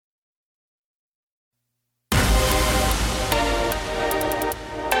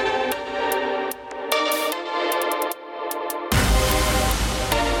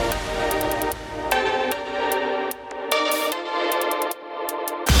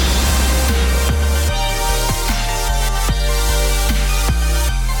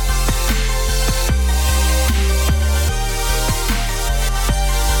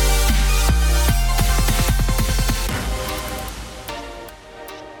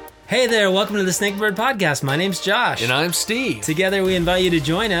Hey there, welcome to the Snakebird Podcast. My name's Josh. And I'm Steve. Together we invite you to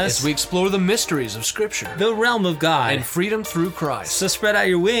join us as we explore the mysteries of Scripture, the realm of God, and freedom through Christ. So spread out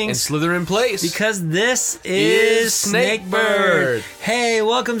your wings and slither in place, because this is Snakebird. Hey,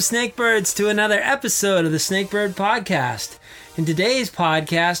 welcome Snakebirds to another episode of the Snakebird Podcast. In today's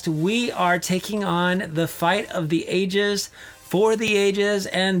podcast, we are taking on the fight of the ages, for the ages,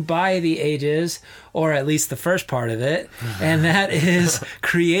 and by the ages, or at least the first part of it, and that is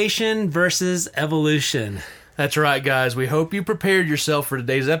creation versus evolution. That's right, guys. We hope you prepared yourself for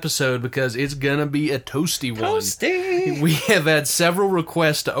today's episode because it's going to be a toasty one. Toasty! We have had several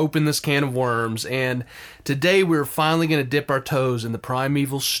requests to open this can of worms, and today we're finally going to dip our toes in the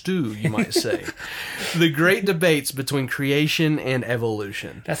primeval stew, you might say. The great debates between creation and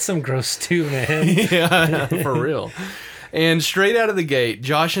evolution. That's some gross stew, man. Yeah, for real. And straight out of the gate,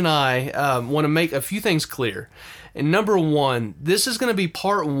 Josh and I want to make a few things clear. And number one, this is going to be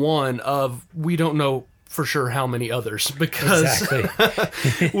part one of we don't know for sure how many others, because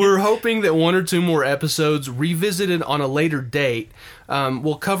we're hoping that one or two more episodes revisited on a later date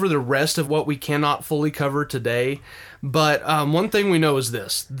will cover the rest of what we cannot fully cover today. But one thing we know is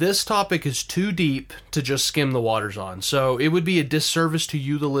this topic is too deep to just skim the waters on. So it would be a disservice to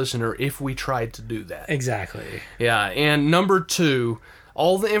you, the listener, if we tried to do that. Exactly. Yeah, and number two,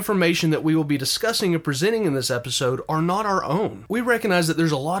 all the information that we will be discussing and presenting in this episode are not our own. We recognize that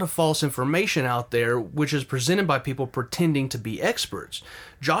there's a lot of false information out there which is presented by people pretending to be experts.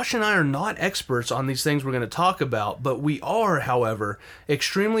 Josh and I are not experts on these things we're going to talk about, but we are, however,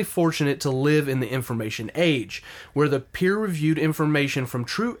 extremely fortunate to live in the information age, where the peer-reviewed information from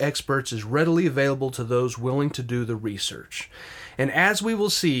true experts is readily available to those willing to do the research. And as we will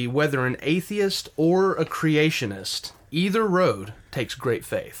see, whether an atheist or a creationist, either road takes great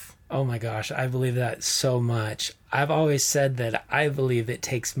faith. Oh my gosh, I believe that so much. I've always said that I believe it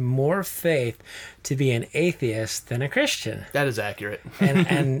takes more faith to be an atheist than a Christian. That is accurate.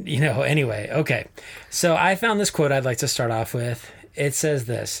 and you know, anyway, okay. So I found this quote I'd like to start off with. It says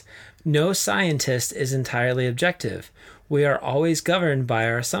this: "No scientist is entirely objective. We are always governed by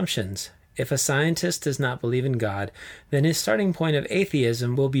our assumptions. If a scientist does not believe in God, then his starting point of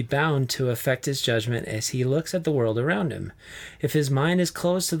atheism will be bound to affect his judgment as he looks at the world around him. If his mind is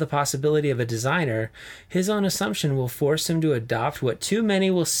closed to the possibility of a designer, his own assumption will force him to adopt what to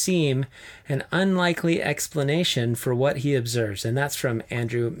many will seem an unlikely explanation for what he observes." And that's from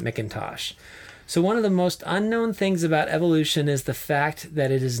Andrew McIntosh. So one of the most unknown things about evolution is the fact that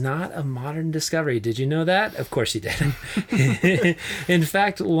it is not a modern discovery. Did you know that? Of course you did. In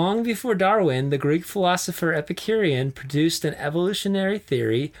fact, long before Darwin, the Greek philosopher Epicurean produced an evolutionary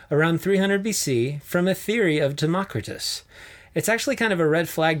theory around 300 BC from a theory of Democritus. It's actually kind of a red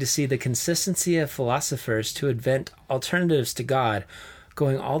flag to see the consistency of philosophers to invent alternatives to God,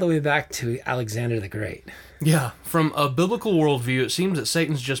 going all the way back to Alexander the Great. Yeah, from a biblical worldview, it seems that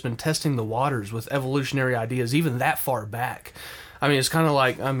Satan's just been testing the waters with evolutionary ideas even that far back. I mean, it's kind of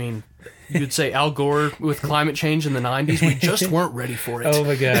like, you'd say Al Gore with climate change in the 90s. We just weren't ready for it. Oh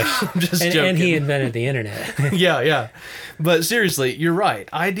my gosh. I'm just joking. And he invented the internet. Yeah. But seriously, you're right.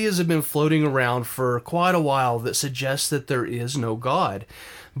 Ideas have been floating around for quite a while that suggest that there is no God.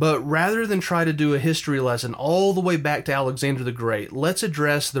 But rather than try to do a history lesson all the way back to Alexander the Great, let's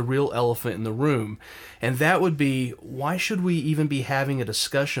address the real elephant in the room. And that would be, why should we even be having a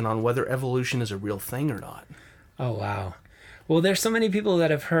discussion on whether evolution is a real thing or not? Oh, wow. Well, there's so many people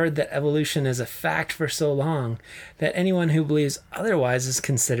that have heard that evolution is a fact for so long that anyone who believes otherwise is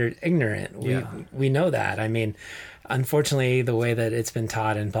considered ignorant. We know that. I mean, unfortunately, the way that it's been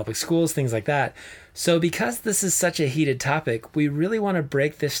taught in public schools, things like that. So because this is such a heated topic, we really want to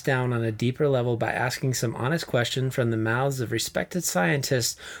break this down on a deeper level by asking some honest questions from the mouths of respected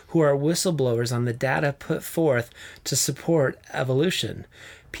scientists who are whistleblowers on the data put forth to support evolution.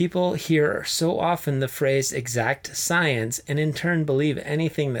 People hear so often the phrase exact science and in turn believe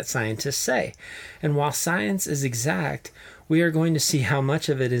anything that scientists say. And while science is exact, we are going to see how much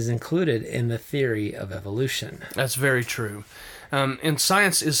of it is included in the theory of evolution. That's very true. And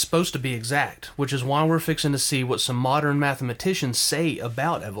science is supposed to be exact, which is why we're fixing to see what some modern mathematicians say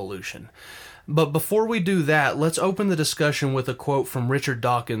about evolution. But before we do that, let's open the discussion with a quote from Richard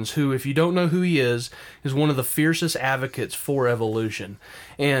Dawkins, who, if you don't know who he is one of the fiercest advocates for evolution.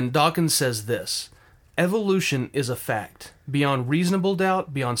 And Dawkins says this: "Evolution is a fact, beyond reasonable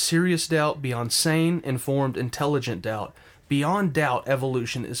doubt, beyond serious doubt, beyond sane, informed, intelligent doubt. Beyond doubt,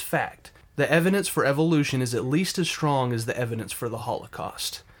 evolution is fact. The evidence for evolution is at least as strong as the evidence for the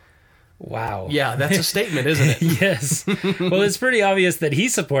Holocaust." Wow. Yeah, that's a statement, isn't it? Yes. Well, it's pretty obvious that he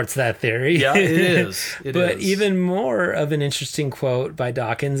supports that theory. Yeah, it is. But even more of an interesting quote by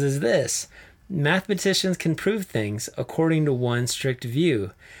Dawkins is this: mathematicians can prove things according to one strict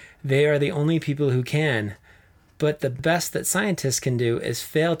view. They are the only people who can. But the best that scientists can do is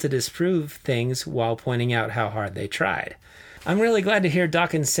fail to disprove things while pointing out how hard they tried. I'm really glad to hear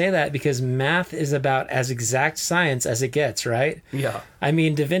Dawkins say that, because math is about as exact science as it gets, right? Yeah. I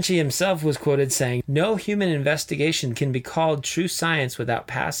mean, Da Vinci himself was quoted saying, "No human investigation can be called true science without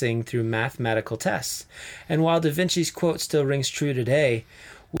passing through mathematical tests." And while Da Vinci's quote still rings true today,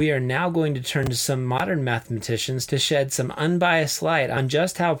 we are now going to turn to some modern mathematicians to shed some unbiased light on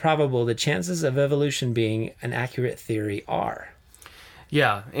just how probable the chances of evolution being an accurate theory are.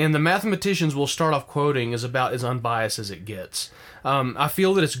 Yeah, and the mathematicians we'll start off quoting is about as unbiased as it gets. I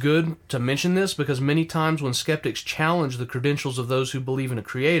feel that it's good to mention this because many times when skeptics challenge the credentials of those who believe in a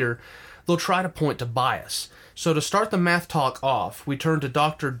creator, they'll try to point to bias. So to start the math talk off, we turn to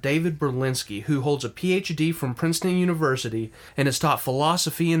Dr. David Berlinski, who holds a PhD from Princeton University and has taught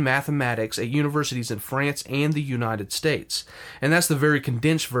philosophy and mathematics at universities in France and the United States. And that's the very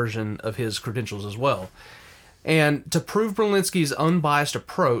condensed version of his credentials as well. And to prove Berlinski's unbiased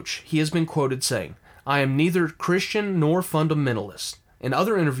approach, he has been quoted saying, "I am neither Christian nor fundamentalist." In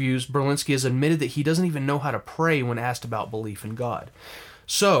other interviews, Berlinski has admitted that he doesn't even know how to pray when asked about belief in God.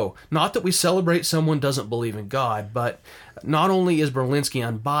 So, not that we celebrate someone doesn't believe in God, but not only is Berlinski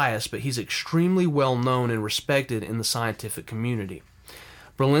unbiased, but he's extremely well known and respected in the scientific community.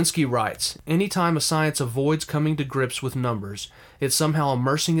 Berlinski writes, "Anytime a science avoids coming to grips with numbers, it's somehow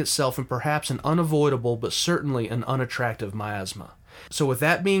immersing itself in perhaps an unavoidable but certainly an unattractive miasma." So with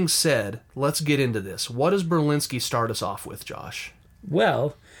that being said, let's get into this. What does Berlinski start us off with, Josh?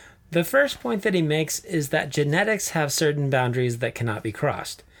 Well, the first point that he makes is that genetics have certain boundaries that cannot be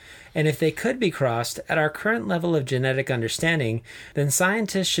crossed. And if they could be crossed, at our current level of genetic understanding, then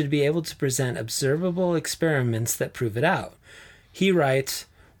scientists should be able to present observable experiments that prove it out. He writes,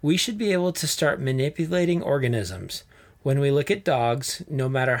 "We should be able to start manipulating organisms. When we look at dogs, no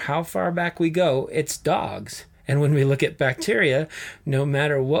matter how far back we go, it's dogs. And when we look at bacteria, no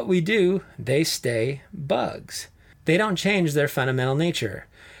matter what we do, they stay bugs. They don't change their fundamental nature.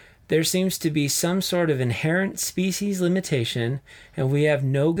 There seems to be some sort of inherent species limitation, and we have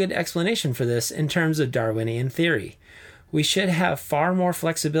no good explanation for this in terms of Darwinian theory. We should have far more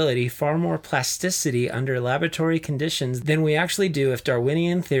flexibility, far more plasticity under laboratory conditions than we actually do if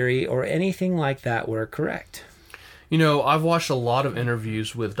Darwinian theory or anything like that were correct." You know, I've watched a lot of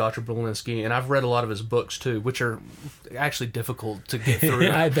interviews with Dr. Berlinski, and I've read a lot of his books too, which are actually difficult to get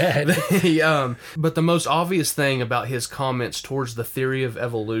through. I bet. But the most obvious thing about his comments towards the theory of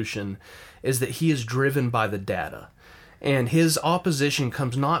evolution is that he is driven by the data. And his opposition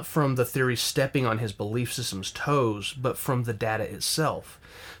comes not from the theory stepping on his belief system's toes, but from the data itself.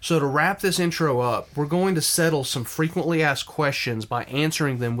 So to wrap this intro up, we're going to settle some frequently asked questions by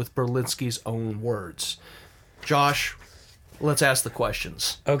answering them with Berlinski's own words. Josh, let's ask the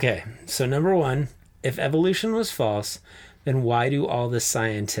questions. Okay, so number one, if evolution was false, then why do all the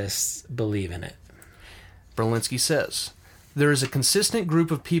scientists believe in it? Berlinski says, "There is a consistent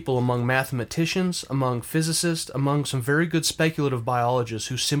group of people among mathematicians, among physicists, among some very good speculative biologists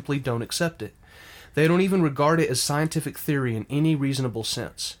who simply don't accept it. They don't even regard it as scientific theory in any reasonable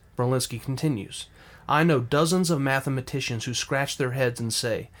sense." Berlinski continues, "I know dozens of mathematicians who scratch their heads and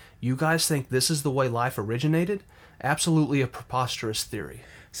say, 'You guys think this is the way life originated? Absolutely a preposterous theory.'"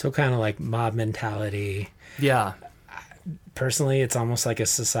 So kind of like mob mentality. Yeah. Personally, it's almost like a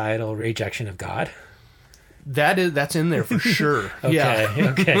societal rejection of God. That's in there for sure. Okay,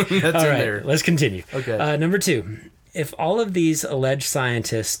 yeah. okay. That's all in right, there. let's continue. Okay. Number two, if all of these alleged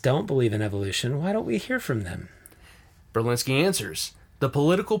scientists don't believe in evolution, why don't we hear from them? Berlinski answers, "The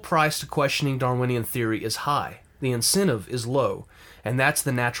political price to questioning Darwinian theory is high. The incentive is low. And that's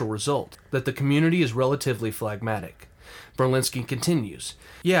the natural result, that the community is relatively phlegmatic." Berlinski continues,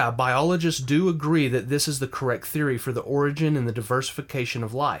 "Yeah, biologists do agree that this is the correct theory for the origin and the diversification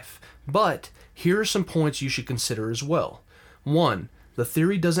of life. But here are some points you should consider as well. 1. The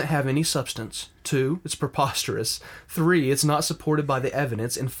theory doesn't have any substance. 2. It's preposterous. 3. It's not supported by the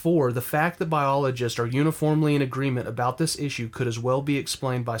evidence. And 4. The fact that biologists are uniformly in agreement about this issue could as well be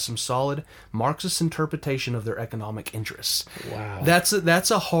explained by some solid Marxist interpretation of their economic interests." Wow. That's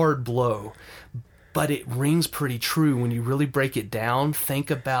a hard blow, but it rings pretty true when you really break it down.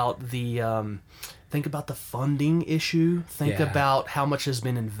 Think about the Think about the funding issue. Think Yeah. about how much has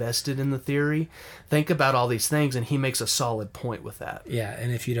been invested in the theory. Think about all these things, and he makes a solid point with that. Yeah,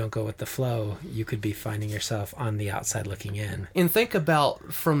 and if you don't go with the flow, you could be finding yourself on the outside looking in. And think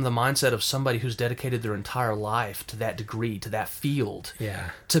about from the mindset of somebody who's dedicated their entire life to that degree, to that field,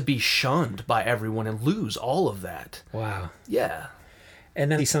 Yeah. to be shunned by everyone and lose all of that. Wow. Yeah. And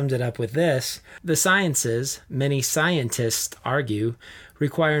then he summed it up with this: the sciences, many scientists argue,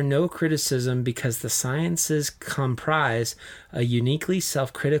 require no criticism because the sciences comprise a uniquely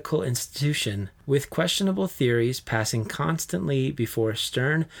self-critical institution with questionable theories passing constantly before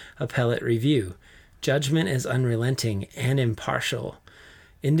stern appellate review. Judgment is unrelenting and impartial.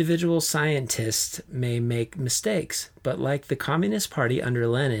 Individual scientists may make mistakes, but like the Communist Party under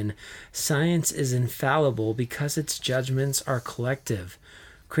Lenin, science is infallible because its judgments are collective.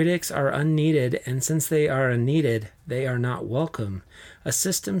 Critics are unneeded, and since they are unneeded, they are not welcome. A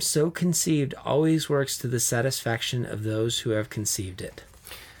system so conceived always works to the satisfaction of those who have conceived it.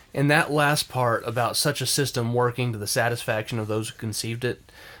 And that last part about such a system working to the satisfaction of those who conceived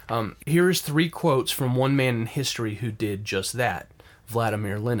it, here is 3 quotes from one man in history who did just that,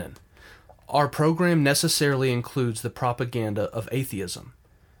 Vladimir Lenin. Our program necessarily includes the propaganda of atheism.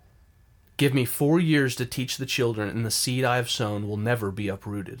 Give me 4 years to teach the children, and the seed I have sown will never be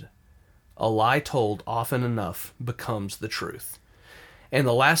uprooted. A lie told often enough becomes the truth. And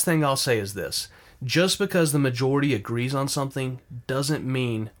the last thing I'll say is this: just because the majority agrees on something doesn't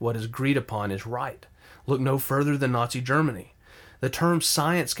mean what is agreed upon is right. Look no further than Nazi Germany. The term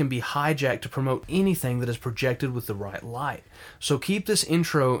science can be hijacked to promote anything that is projected with the right light. So keep this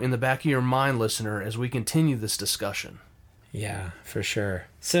intro in the back of your mind, listener, as we continue this discussion. Yeah, for sure.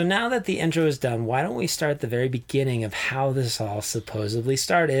 So now that the intro is done, why don't we start at the very beginning of how this all supposedly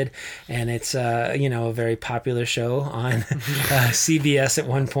started? And it's, a very popular show on CBS at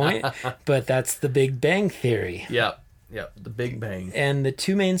one point, but that's the Big Bang Theory. Yep, the Big Bang. And the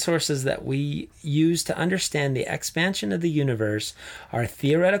 2 main sources that we use to understand the expansion of the universe are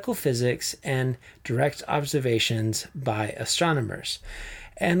theoretical physics and direct observations by astronomers.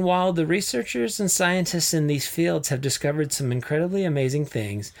 And while the researchers and scientists in these fields have discovered some incredibly amazing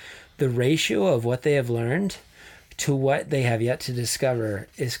things, the ratio of what they have learned to what they have yet to discover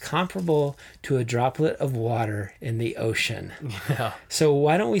is comparable to a droplet of water in the ocean. Yeah. So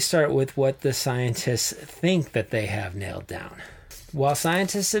why don't we start with what the scientists think that they have nailed down? While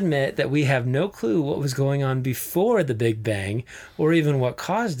scientists admit that we have no clue what was going on before the Big Bang or even what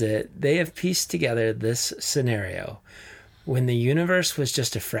caused it, they have pieced together this scenario. When the universe was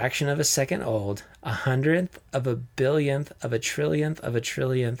just a fraction of a second old, 100th of a billionth of a trillionth of a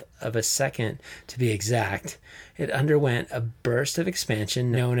trillionth of a second to be exact, it underwent a burst of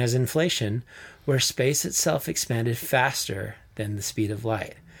expansion known as inflation, where space itself expanded faster than the speed of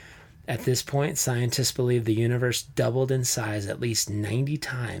light. At this point, scientists believe the universe doubled in size at least 90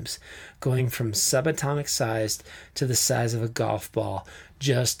 times, going from subatomic size to the size of a golf ball.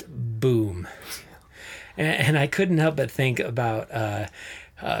 Just boom. And I couldn't help but think about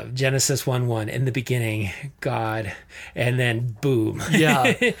Genesis 1:1. In the beginning, God, and then boom.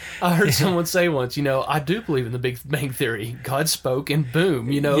 Yeah. I heard someone say once, I do believe in the Big Bang Theory. God spoke and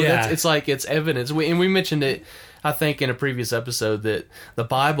boom. Yeah. It's like it's evidence. We mentioned it, I think, in a previous episode, that the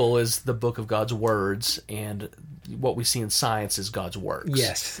Bible is the book of God's words, and what we see in science is God's works.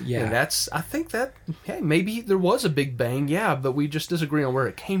 Yes, yeah. And I think that, hey, maybe there was a Big Bang, yeah, but we just disagree on where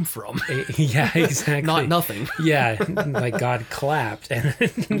it came from. Yeah, exactly. Not nothing. Yeah, like God clapped.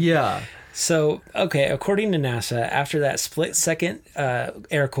 Yeah. So, okay, according to NASA, after that split-second,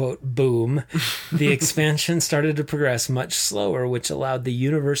 air quote, boom, the expansion started to progress much slower, which allowed the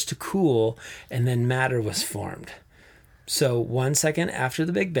universe to cool, and then matter was formed. So 1 second after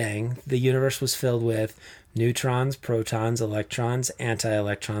the Big Bang, the universe was filled with neutrons, protons, electrons,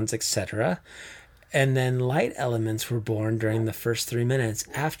 anti-electrons, etc. And then light elements were born during the first 3 minutes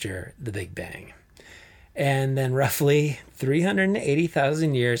after the Big Bang. And then roughly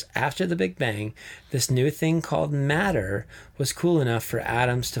 380,000 years after the Big Bang, this new thing called matter was cool enough for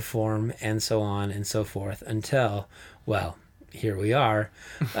atoms to form, and so on and so forth, until, well, here we are,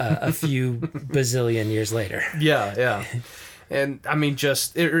 a few bazillion years later. Yeah. And I mean,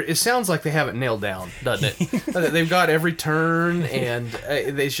 it sounds like they have it nailed down, doesn't it? They've got every turn, and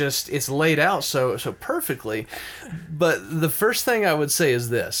it's laid out so perfectly. But the first thing I would say is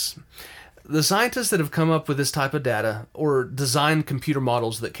this: the scientists that have come up with this type of data, or designed computer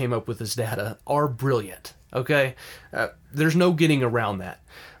models that came up with this data, are brilliant. Okay, there's no getting around that.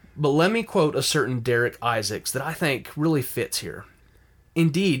 But let me quote a certain Derek Isaacs that I think really fits here.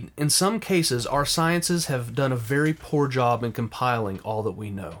 Indeed, in some cases, our sciences have done a very poor job in compiling all that we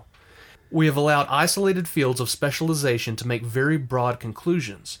know. We have allowed isolated fields of specialization to make very broad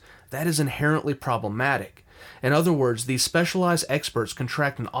conclusions. That is inherently problematic. In other words, these specialized experts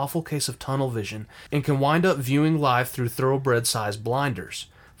contract an awful case of tunnel vision and can wind up viewing life through thoroughbred-sized blinders.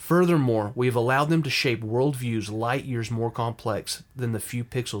 Furthermore, we have allowed them to shape worldviews light years more complex than the few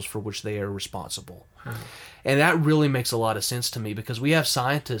pixels for which they are responsible. And that really makes a lot of sense to me, because we have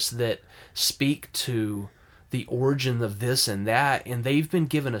scientists that speak to the origin of this and that, and they've been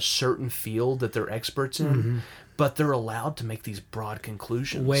given a certain field that they're experts in, but they're allowed to make these broad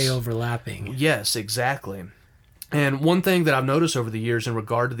conclusions. Way overlapping. Yes, exactly. And one thing that I've noticed over the years in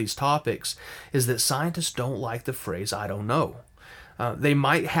regard to these topics is that scientists don't like the phrase, "I don't know." They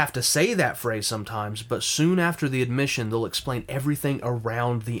might have to say that phrase sometimes, but soon after the admission, they'll explain everything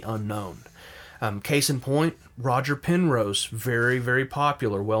around the unknown. Case in point, Roger Penrose, very, very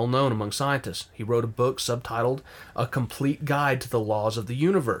popular, well-known among scientists. He wrote a book subtitled A Complete Guide to the Laws of the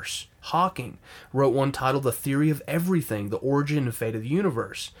Universe. Hawking wrote one titled The Theory of Everything, The Origin and Fate of the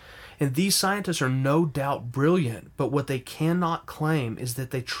Universe. And these scientists are no doubt brilliant, but what they cannot claim is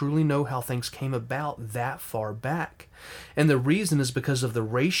that they truly know how things came about that far back. And the reason is because of the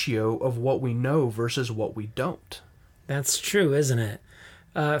ratio of what we know versus what we don't. That's true, isn't it?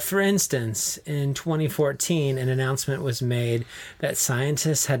 For instance, in 2014, an announcement was made that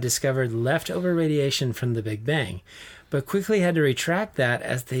scientists had discovered leftover radiation from the Big Bang, but quickly had to retract that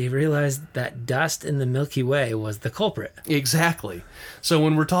as they realized that dust in the Milky Way was the culprit. Exactly. So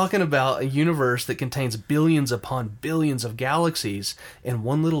when we're talking about a universe that contains billions upon billions of galaxies, and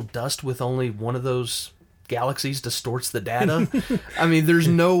one little dust with only one of those galaxies distorts the data, I mean, there's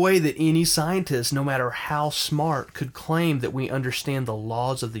no way that any scientist, no matter how smart, could claim that we understand the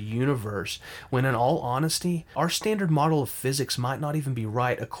laws of the universe, when in all honesty, our standard model of physics might not even be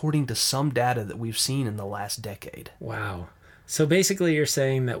right according to some data that we've seen in the last decade. Wow. So basically you're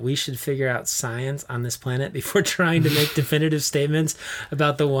saying that we should figure out science on this planet before trying to make definitive statements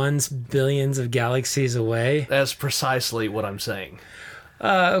about the ones billions of galaxies away? That's precisely what I'm saying.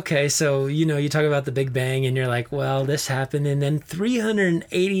 Okay, so, you talk about the Big Bang and you're like, well, this happened, and then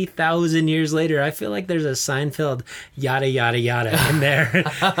 380,000 years later, I feel like there's a Seinfeld yada, yada, yada in there.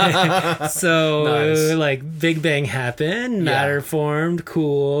 So, Nice. like, Big Bang happened, matter formed,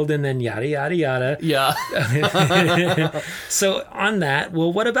 cooled, and then yada, yada, yada. Yeah. So, on that,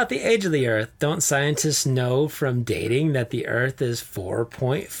 well, what about the age of the Earth? Don't scientists know from dating that the Earth is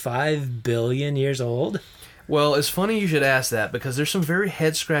 4.5 billion years old? Well, it's funny you should ask that, because there's some very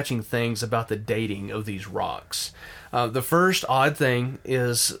head-scratching things about the dating of these rocks. The first odd thing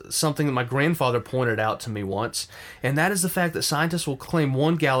is something that my grandfather pointed out to me once, and that is the fact that scientists will claim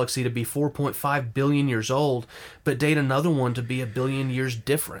one galaxy to be 4.5 billion years old, but date another one to be a billion years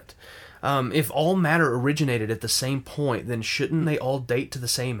different. If all matter originated at the same point, then shouldn't they all date to the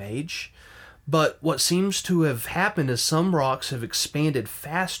same age? But what seems to have happened is some rocks have expanded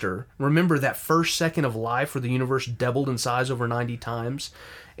faster. Remember that first second of life where the universe doubled in size over 90 times?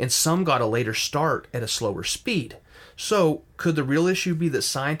 And some got a later start at a slower speed. So, could the real issue be that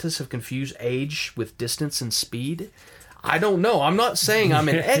scientists have confused age with distance and speed? I don't know. I'm not saying I'm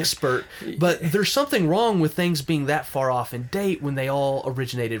an expert, but there's something wrong with things being that far off in date when they all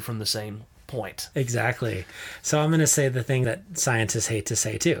originated from the same point. Exactly. So I'm going to say the thing that scientists hate to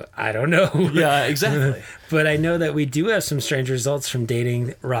say too. I don't know. Yeah, exactly. But I know that we do have some strange results from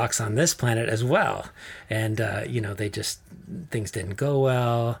dating rocks on this planet as well. And, things didn't go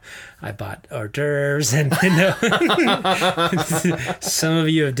well. I bought hors d'oeuvres, and some of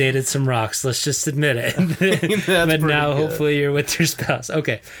you have dated some rocks. Let's just admit it. But now, hopefully, you're with your spouse.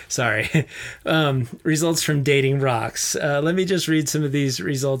 Okay, sorry. Results from dating rocks. Let me just read some of these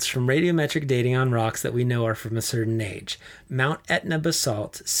results from radiometric dating on rocks that we know are from a certain age. Mount Etna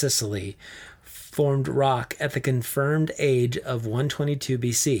basalt, Sicily, formed rock at the confirmed age of 122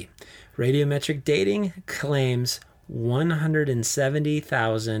 BC. Radiometric dating claims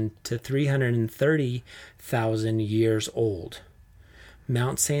 170,000 to 330,000 years old.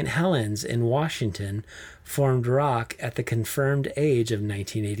 Mount St. Helens in Washington formed rock at the confirmed age of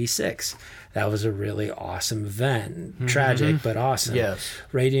 1986. That was a really awesome event. Tragic, but awesome. Yes.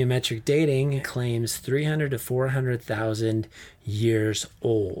 Radiometric dating claims 300 to 400,000 years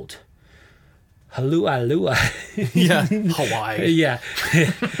old. Halua. Yeah, Hawaii. Yeah.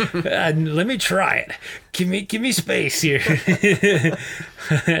 Let me try it. Give me space here.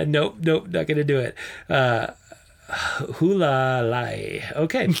 Nope, not gonna do it. Hula Lai.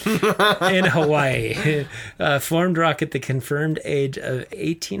 Okay. In Hawaii. Formed rock at the confirmed age of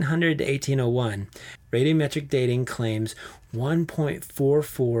 1800 to 1801. Radiometric dating claims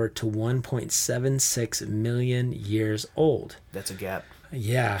 1.44 to 1.76 million years old. That's a gap.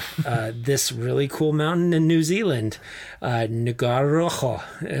 Yeah, this really cool mountain in New Zealand, Ngauruhoe.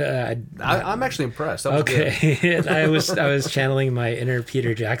 I'm actually impressed. That was Okay, I was channeling my inner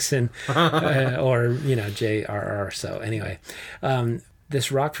Peter Jackson, or J.R.R. So anyway,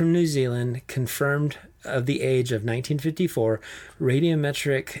 this rock from New Zealand confirmed of the age of 1954.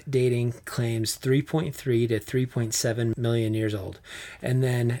 Radiometric dating claims 3.3 to 3.7 million years old, and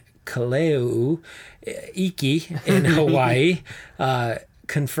then Kaleu Iki in Hawaii,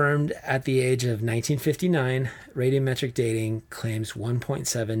 confirmed at the age of 1959. Radiometric dating claims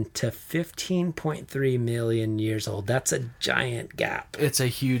 1.7 to 15.3 million years old. That's a giant gap. It's a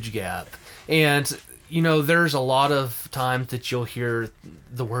huge gap. And, there's a lot of times that you'll hear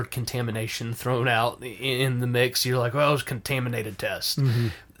the word contamination thrown out in the mix. You're like, well, it was contaminated test. Mm-hmm.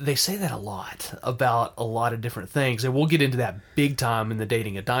 They say that a lot about a lot of different things, and we'll get into that big time in the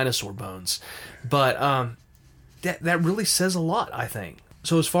dating of dinosaur bones. But that really says a lot, I think.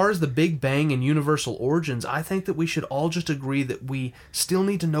 So as far as the Big Bang and universal origins, I think that we should all just agree that we still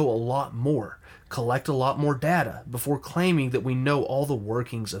need to know a lot more, collect a lot more data before claiming that we know all the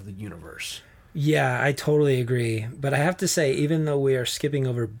workings of the universe. Yeah, I totally agree. But I have to say, even though we are skipping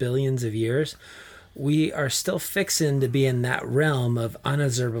over billions of years, we are still fixing to be in that realm of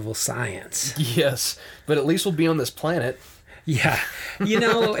unobservable science. Yes, but at least we'll be on this planet. Yeah.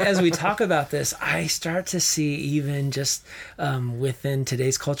 As we talk about this, I start to see even just within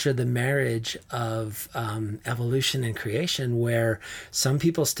today's culture, the marriage of evolution and creation, where some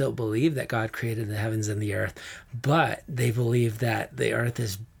people still believe that God created the heavens and the earth, but they believe that the earth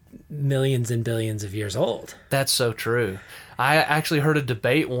is millions and billions of years old. That's so true. I actually heard a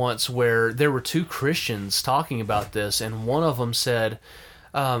debate once where there were two Christians talking about this, and one of them said,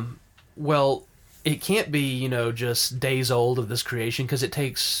 well, it can't be, just days old of this creation because it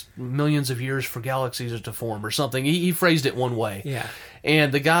takes millions of years for galaxies to form or something. He phrased it one way. Yeah.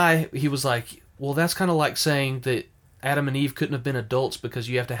 And the guy, he was like, well, that's kind of like saying that Adam and Eve couldn't have been adults because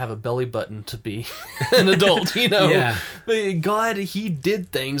you have to have a belly button to be an adult, Yeah. But God, he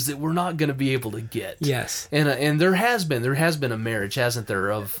did things that we're not going to be able to get. Yes. And there has been a marriage, hasn't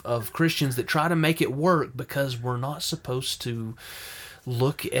there, of Christians that try to make it work because we're not supposed to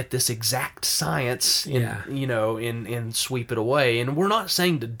look at this exact science and sweep it away. And we're not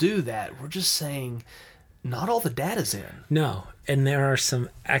saying to do that. We're just saying not all the data's in. No. And there are some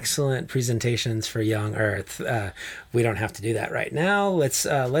excellent presentations for Young Earth. We don't have to do that right now.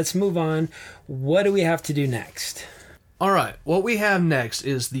 Let's move on. What do we have to do next? All right, what we have next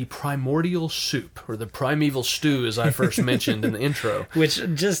is the primordial soup, or the primeval stew, as I first mentioned in the intro. Which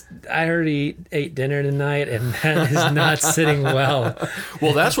I already ate dinner tonight, and that is not sitting well.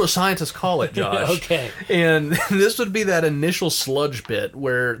 Well, that's what scientists call it, Josh. Okay. And this would be that initial sludge pit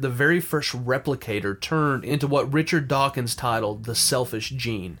where the very first replicator turned into what Richard Dawkins titled the selfish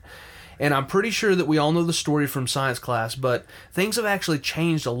gene. And I'm pretty sure that we all know the story from science class, but things have actually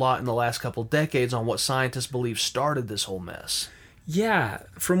changed a lot in the last couple decades on what scientists believe started this whole mess. Yeah,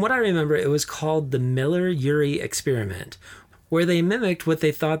 from what I remember, it was called the Miller-Urey experiment, where they mimicked what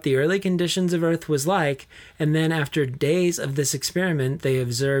they thought the early conditions of Earth was like, and then after days of this experiment, they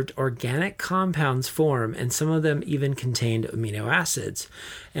observed organic compounds form, and some of them even contained amino acids.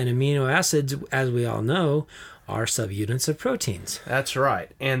 And amino acids, as we all know, are subunits of proteins. That's right.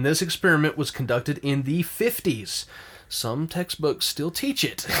 And this experiment was conducted in the 50s. Some textbooks still teach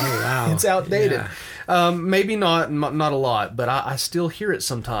it. Oh, wow. It's outdated. Yeah. Maybe not a lot, but I still hear it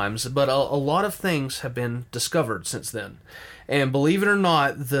sometimes. But a lot of things have been discovered since then. And believe it or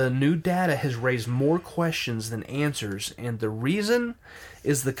not, the new data has raised more questions than answers. And the reason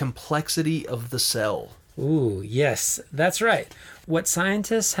is the complexity of the cell. Ooh, yes, that's right. What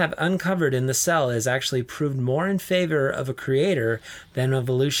scientists have uncovered in the cell has actually proved more in favor of a creator than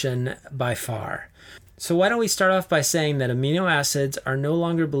evolution by far. So why don't we start off by saying that amino acids are no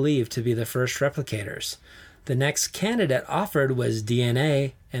longer believed to be the first replicators. The next candidate offered was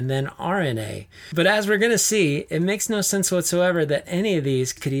DNA and then RNA. But as we're going to see, it makes no sense whatsoever that any of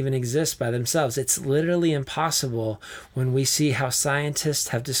these could even exist by themselves. It's literally impossible when we see how scientists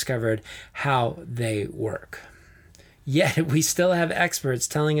have discovered how they work. Yet we still have experts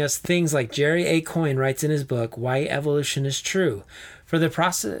telling us things like Jerry A. Coyne writes in his book, Why Evolution is True. For the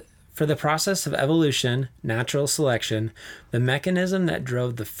process of evolution, natural selection, the mechanism that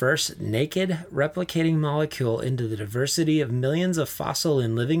drove the first naked replicating molecule into the diversity of millions of fossil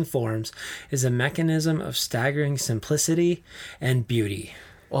and living forms is a mechanism of staggering simplicity and beauty.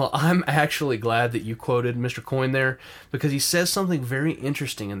 Well, I'm actually glad that you quoted Mr. Coyne there, because he says something very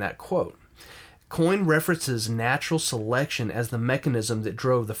interesting in that quote. Coyne references natural selection as the mechanism that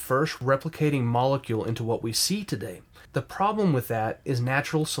drove the first replicating molecule into what we see today. The problem with that is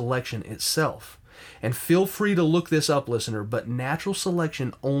natural selection itself. And feel free to look this up, listener, but natural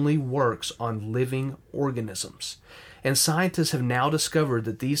selection only works on living organisms. And scientists have now discovered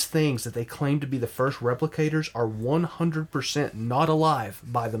that these things that they claim to be the first replicators are 100% not alive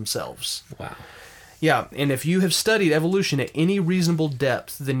by themselves. Wow. Yeah, and if you have studied evolution at any reasonable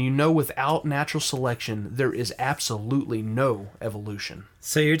depth, then you know without natural selection, there is absolutely no evolution.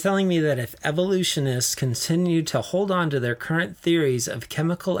 So you're telling me that if evolutionists continue to hold on to their current theories of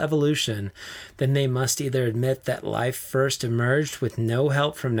chemical evolution, then they must either admit that life first emerged with no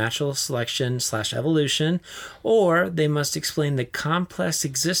help from natural selection/evolution, or they must explain the complex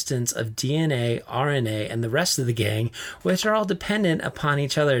existence of DNA, RNA, and the rest of the gang, which are all dependent upon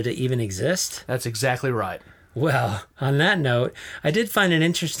each other to even exist? That's exactly right. Well, on that note, I did find an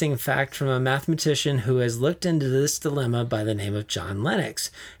interesting fact from a mathematician who has looked into this dilemma by the name of John Lennox,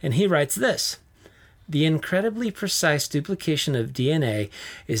 and he writes this: "The incredibly precise duplication of DNA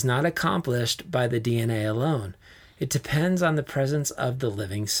is not accomplished by the DNA alone. It depends on the presence of the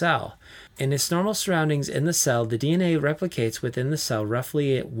living cell. In its normal surroundings in the cell, the DNA replicates within the cell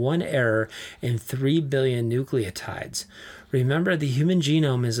roughly at 1 error in 3 billion nucleotides. Remember, the human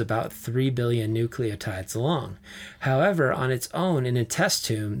genome is about 3 billion nucleotides long. However, on its own, in a test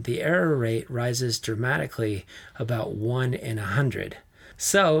tube, the error rate rises dramatically, about 1 in 100.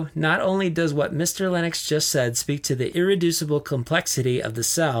 So, not only does what Mr. Lennox just said speak to the irreducible complexity of the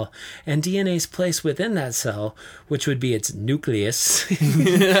cell and DNA's place within that cell, which would be its nucleus.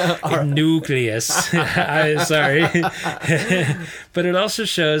 Nucleus. Sorry. But it also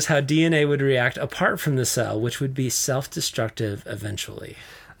shows how DNA would react apart from the cell, which would be self-destructive eventually.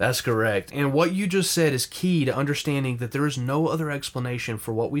 That's correct. And what you just said is key to understanding that there is no other explanation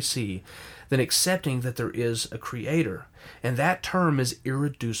for what we see than accepting that there is a creator. And that term is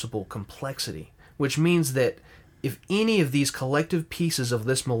irreducible complexity, which means that if any of these collective pieces of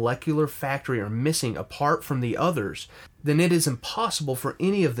this molecular factory are missing apart from the others, then it is impossible for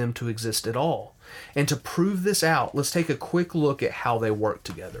any of them to exist at all. And to prove this out, let's take a quick look at how they work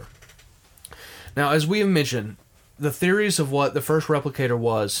together. Now, as we have mentioned, the theories of what the first replicator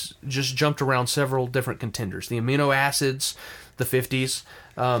was just jumped around several different contenders. The amino acids, the 50s,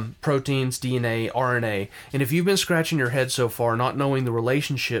 proteins, DNA, RNA. And if you've been scratching your head so far, not knowing the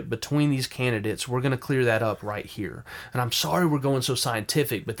relationship between these candidates, we're going to clear that up right here. And I'm sorry we're going so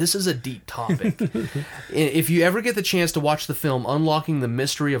scientific, but this is a deep topic. If you ever get the chance to watch the film Unlocking the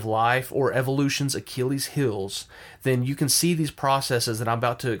Mystery of Life or Evolution's Achilles Heels, then you can see these processes that I'm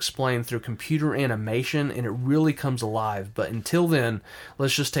about to explain through computer animation, and it really comes alive. But until then,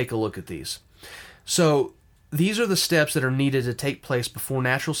 let's just take a look at these. So, these are the steps that are needed to take place before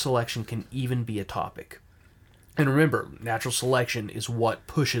natural selection can even be a topic. And remember, natural selection is what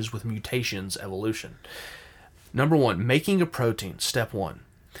pushes with mutations evolution. Number 1, making a protein, step 1.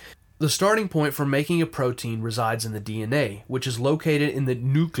 The starting point for making a protein resides in the DNA, which is located in the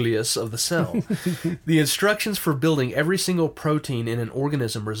nucleus of the cell. The instructions for building every single protein in an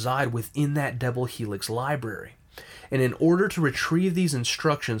organism reside within that double helix library. And in order to retrieve these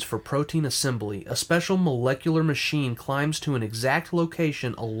instructions for protein assembly, a special molecular machine climbs to an exact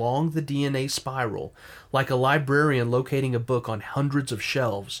location along the DNA spiral, like a librarian locating a book on hundreds of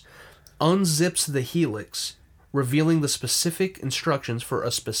shelves, unzips the helix, revealing the specific instructions for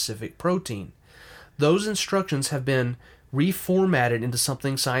a specific protein. Those instructions have been reformatted into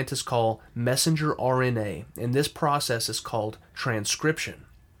something scientists call messenger RNA, and this process is called transcription.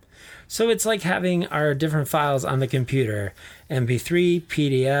 So it's like having our different files on the computer, MP3,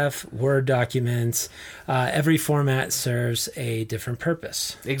 PDF, Word documents. Every format serves a different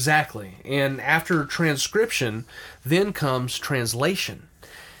purpose. Exactly. And after transcription, then comes translation.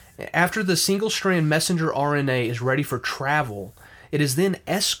 After the single-strand messenger RNA is ready for travel, it is then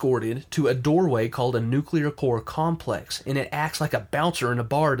escorted to a doorway called a nuclear core complex, and it acts like a bouncer in a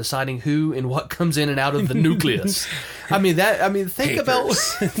bar deciding who and what comes in and out of the nucleus. Think about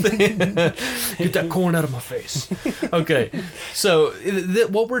get that corn out of my face. Okay, so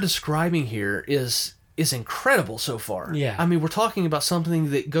what we're describing here is incredible so far. Yeah. I mean, we're talking about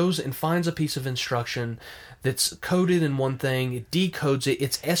something that goes and finds a piece of instruction that's coded in one thing, it decodes it,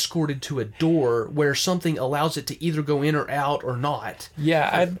 it's escorted to a door where something allows it to either go in or out or not.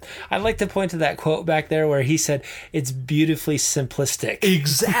 Yeah, I'd like to point to that quote back there where he said, it's beautifully simplistic.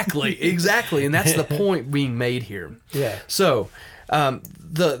 Exactly. And that's the point being made here. Yeah. So,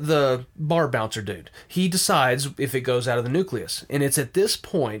 the bar bouncer dude, he decides if it goes out of the nucleus. And it's at this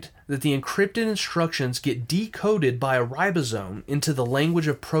point that the encrypted instructions get decoded by a ribosome into the language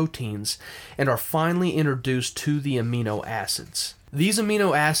of proteins and are finally introduced to the amino acids. These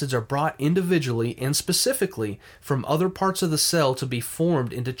amino acids are brought individually and specifically from other parts of the cell to be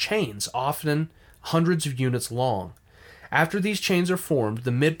formed into chains, often hundreds of units long. After these chains are formed,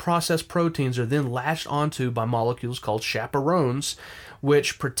 the mid-process proteins are then latched onto by molecules called chaperones,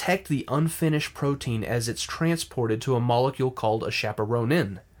 which protect the unfinished protein as it's transported to a molecule called a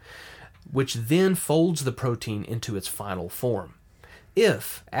chaperonin, which then folds the protein into its final form.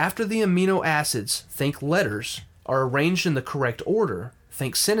 If, after the amino acids, think letters, are arranged in the correct order,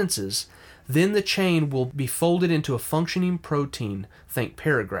 think sentences, then the chain will be folded into a functioning protein, think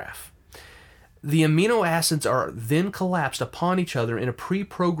paragraph. The amino acids are then collapsed upon each other in a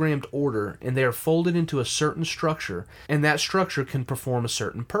pre-programmed order, and they are folded into a certain structure, and that structure can perform a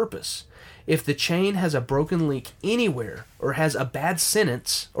certain purpose. If the chain has a broken link anywhere, or has a bad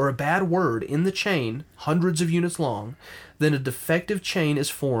sentence or a bad word in the chain, hundreds of units long, then a defective chain is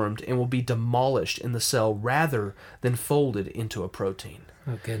formed and will be demolished in the cell rather than folded into a protein.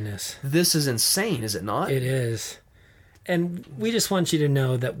 Oh, goodness. This is insane, is it not? It is. And we just want you to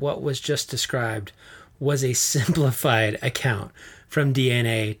know that what was just described was a simplified account from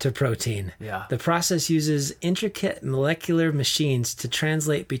DNA to protein. Yeah. The process uses intricate molecular machines to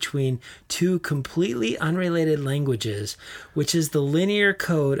translate between two completely unrelated languages, which is the linear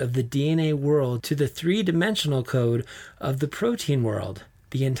code of the DNA world to the three-dimensional code of the protein world.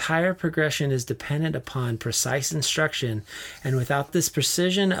 The entire progression is dependent upon precise instruction, and without this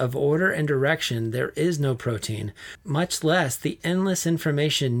precision of order and direction, there is no protein, much less the endless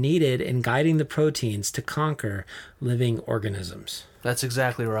information needed in guiding the proteins to conquer living organisms. That's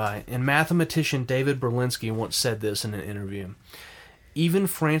exactly right. And mathematician David Berlinski once said this in an interview. Even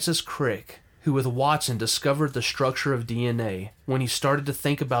Francis Crick, who with Watson discovered the structure of DNA, when he started to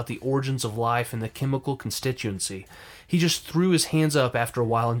think about the origins of life and the chemical constituency, he just threw his hands up after a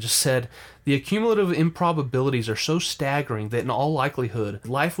while and just said, the accumulative improbabilities are so staggering that in all likelihood,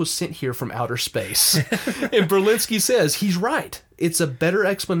 life was sent here from outer space. And Berlinski says, he's right. It's a better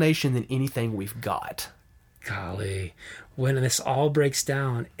explanation than anything we've got. Golly, when this all breaks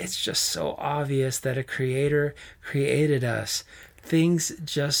down, it's just so obvious that a creator created us. Things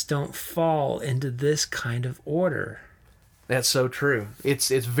just don't fall into this kind of order. That's so true. It's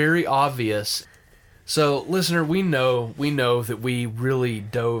very obvious. So, listener, we know that we really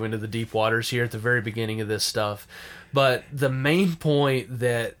dove into the deep waters here at the very beginning of this stuff. But the main point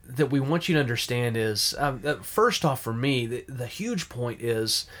that we want you to understand is, first off, for me, the huge point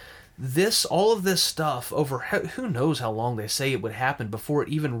is all of this stuff over who knows how long they say it would happen before it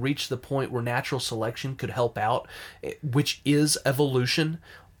even reached the point where natural selection could help out, which is evolution.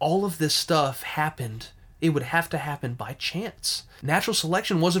 All of this stuff happened. It would have to happen by chance. Natural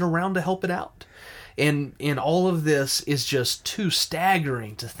selection wasn't around to help it out. And all of this is just too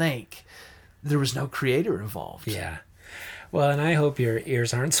staggering to think there was no creator involved. Yeah. Well, and I hope your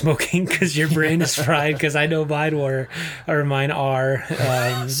ears aren't smoking because your brain is fried, because I know mine were, or mine are.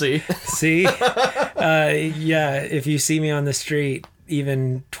 See? Yeah, if you see me on the street,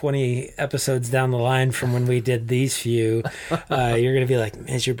 even 20 episodes down the line from when we did these few, you're going to be like,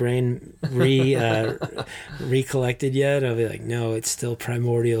 is your brain recollected yet? I'll be like, no, it's still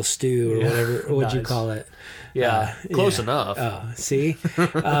primordial stew or whatever. What'd you call it? Yeah, close enough. Oh, see?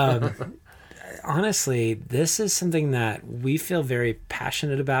 Honestly, this is something that we feel very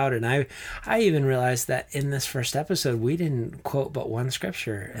passionate about, and I even realized that in this first episode we didn't quote but one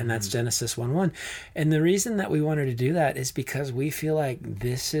scripture, and that's Genesis 1:1. And the reason that we wanted to do that is because we feel like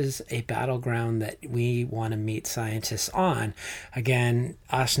this is a battleground that we want to meet scientists on. Again,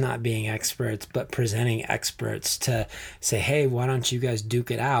 us not being experts, but presenting experts to say, hey, why don't you guys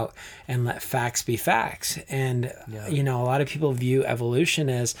duke it out and let facts be facts? And a lot of people view evolution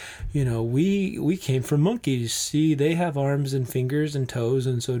as, we came from monkeys. See, they have arms and fingers and toes,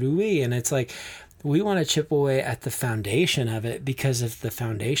 and so do we. And it's like, we want to chip away at the foundation of it, because if the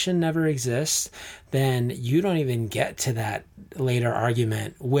foundation never exists, then you don't even get to that later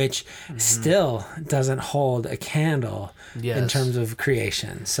argument, which still doesn't hold a candle in terms of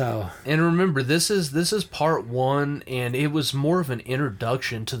creation. So, and remember, this is part one, and it was more of an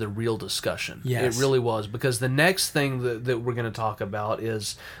introduction to the real discussion. Yes. It really was, because the next thing that we're going to talk about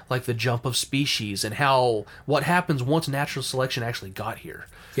is like the jump of species and what happens once natural selection actually got here.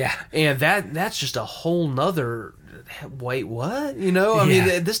 Yeah. And that's just a whole nother, wait, what? I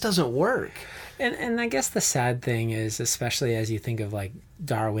mean, this doesn't work. And I guess the sad thing is, especially as you think of like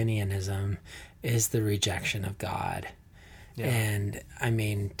Darwinianism, is the rejection of God. And I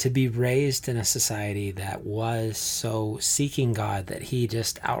mean, to be raised in a society that was so seeking God that he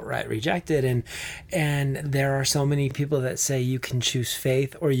just outright rejected, and there are so many people that say you can choose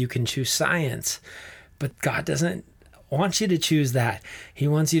faith or you can choose science, but God doesn't want you to choose that. He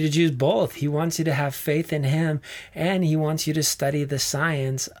wants you to choose both. He wants you to have faith in him, and he wants you to study the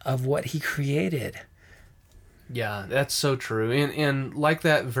science of what he created. Yeah, that's so true. And like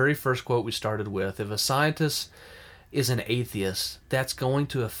that very first quote we started with, if a scientist is an atheist, that's going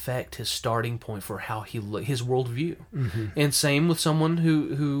to affect his starting point for how his worldview. Mm-hmm. And same with someone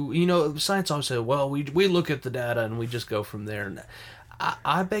who science always say, well, we look at the data and we just go from there. And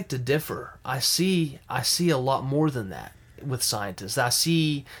I beg to differ. I see a lot more than that with scientists. I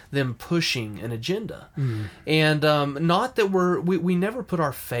see them pushing an agenda. Mm. And not that we never put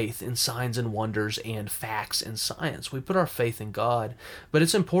our faith in signs and wonders and facts and science. We put our faith in God. But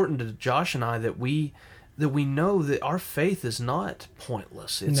it's important to Josh and I that we know that our faith is not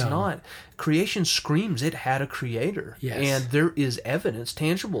pointless. It's not. Creation screams it had a creator. Yes. And there is evidence,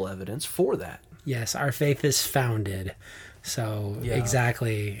 tangible evidence for that. Yes, our faith is founded. So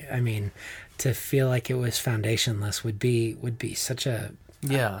exactly, I mean, to feel like it was foundationless would be such a...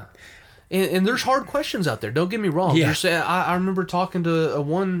 Yeah. And there's hard questions out there. Don't get me wrong. Yeah. I remember talking to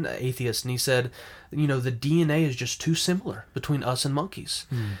one atheist, and he said, the DNA is just too similar between us and monkeys.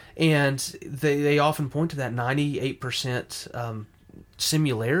 Mm. And they often point to that 98%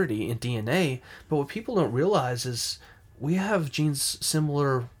 similarity in DNA. But what people don't realize is we have genes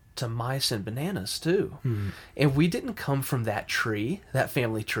similar to mice and bananas too. Mm. And we didn't come from that tree, that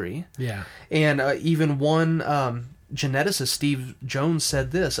family tree. Yeah. And even one geneticist, Steve Jones,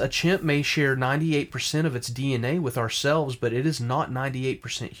 said this: a chimp may share 98% of its DNA with ourselves, but it is not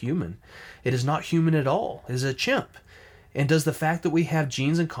 98% human. It is not human at all. It is a chimp. And does the fact that we have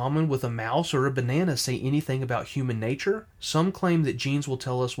genes in common with a mouse or a banana say anything about human nature? Some claim that genes will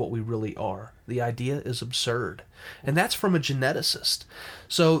tell us what we really are. The idea is absurd. And that's from a geneticist.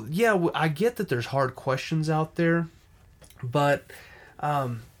 So, yeah, I get that there's hard questions out there, but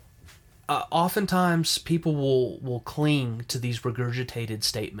oftentimes people will cling to these regurgitated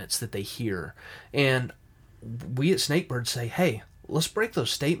statements that they hear. And we at Snakebird say, hey, let's break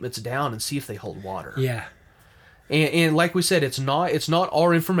those statements down and see if they hold water. Yeah. And like we said, it's not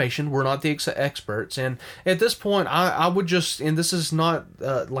our information. We're not the experts. And at this point, I would just, and this is not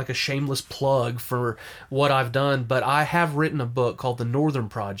like a shameless plug for what I've done, but I have written a book called The Northern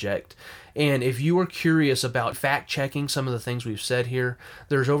Project. And if you are curious about fact-checking some of the things we've said here,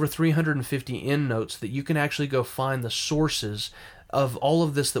 there's over 350 endnotes that you can actually go find the sources of all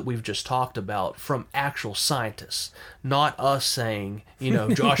of this that we've just talked about from actual scientists, not us saying,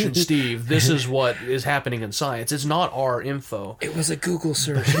 Josh and Steve, this is what is happening in science. It's not our info. It was a Google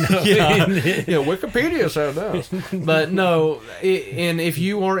search. Yeah, Wikipedia said this. But no, and if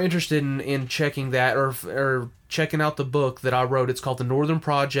you are interested in checking that or checking out the book that I wrote, it's called The Northern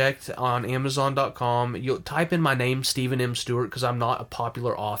Project on Amazon.com. You'll type in my name, Stephen M. Stewart, because I'm not a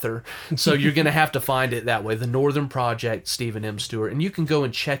popular author. So you're going to have to find it that way. The Northern Project, Stephen M. Stewart. And you can go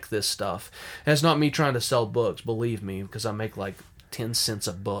and check this stuff. And it's not me trying to sell books, believe me, because I make like 10 cents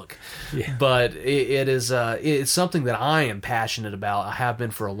a book. Yeah. But it's something that I am passionate about. I have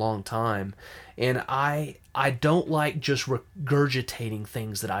been for a long time. And I don't like just regurgitating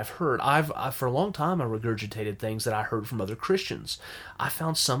things that I've heard. I've for a long time I regurgitated things that I heard from other Christians. I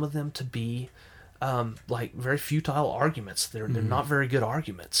found some of them to be like very futile arguments. They're not very good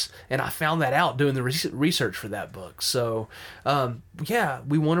arguments, and I found that out doing the research for that book. So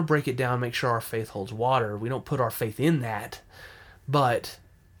we want to break it down, make sure our faith holds water. We don't put our faith in that, but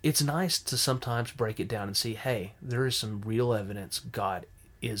it's nice to sometimes break it down and see, hey, there is some real evidence God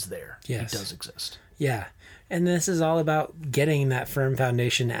is there. Yes. He does exist. Yeah. And this is all about getting that firm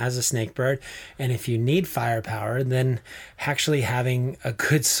foundation as a snakebird. And if you need firepower, then actually having a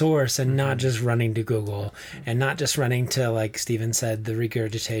good source and not just running to Google and not just running to, like Stephen said, the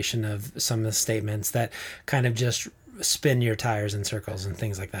regurgitation of some of the statements that kind of just spin your tires in circles and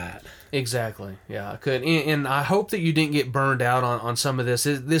things like that. Exactly. Yeah, I could. And I hope that you didn't get burned out on some of this.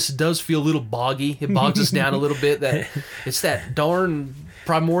 This does feel a little boggy. It bogs us down a little bit. That it's that darn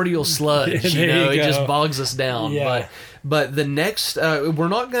primordial sludge. It just bogs us down. Yeah. But the next, we're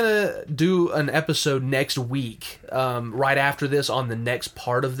not going to do an episode next week, right after this on the next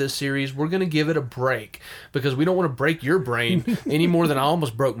part of this series. We're going to give it a break because we don't want to break your brain any more than I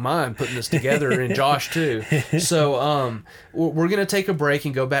almost broke mine putting this together, and Josh too. So we're going to take a break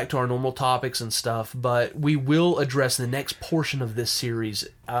and go back to our normal topics and stuff, but we will address the next portion of this series.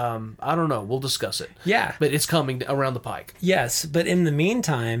 I don't know. We'll discuss it. Yeah. But it's coming around the pike. Yes, but in the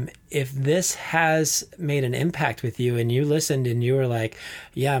meantime, if this has made an impact with you and you listened and you were like,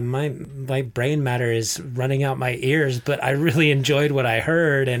 yeah, my brain matter is running out my ears, but I really enjoyed what I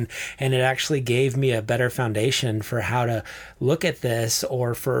heard, and it actually gave me a better foundation for how to look at this,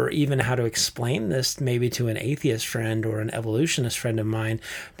 or for even how to explain this maybe to an atheist friend or an evolutionist friend of mine,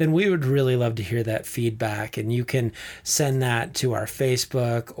 then we would really love to hear that feedback. And you can send that to our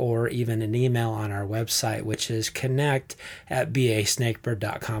Facebook or even an email on our website, which is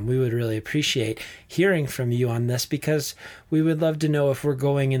connect@basnakebird.com. We would really appreciate hearing from you on this, because we would love to know if we're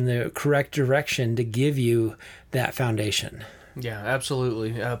going in the correct direction to give you that foundation. Yeah,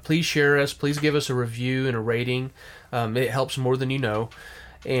 absolutely. Please share us. Please give us a review and a rating. It helps more than you know.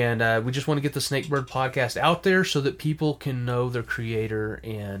 And we just want to get the Snakebird podcast out there so that people can know their creator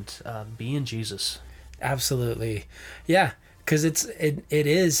and be in Jesus. Absolutely. Yeah. Because it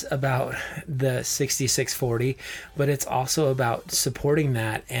is about the 6640, but it's also about supporting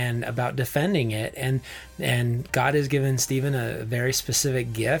that and about defending it. And God has given Stephen a very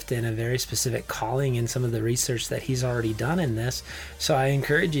specific gift and a very specific calling in some of the research that he's already done in this. So I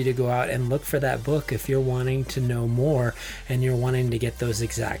encourage you to go out and look for that book if you're wanting to know more and you're wanting to get those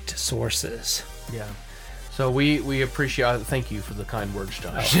exact sources. Yeah. So we appreciate. Thank you for the kind words,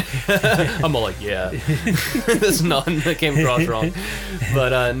 Josh. I'm all like, yeah, that's nothing that came across wrong,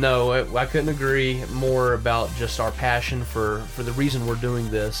 but no, I couldn't agree more about just our passion for the reason we're doing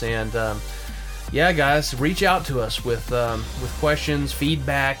this. And yeah, guys, reach out to us with questions,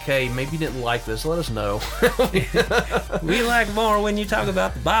 feedback. Hey, maybe you didn't like this. Let us know. We like more when you talk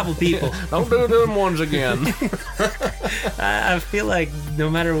about the Bible, people. Don't do them ones again. I feel like no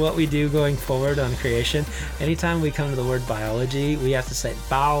matter what we do going forward on creation, anytime we come to the word biology, we have to say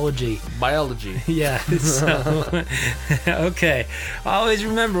biology. Biology. Yeah. So, okay. Always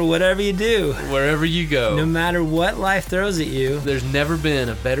remember, whatever you do, wherever you go, no matter what life throws at you, there's never been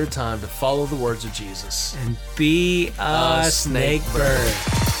a better time to follow the words of Jesus and be a snake bird.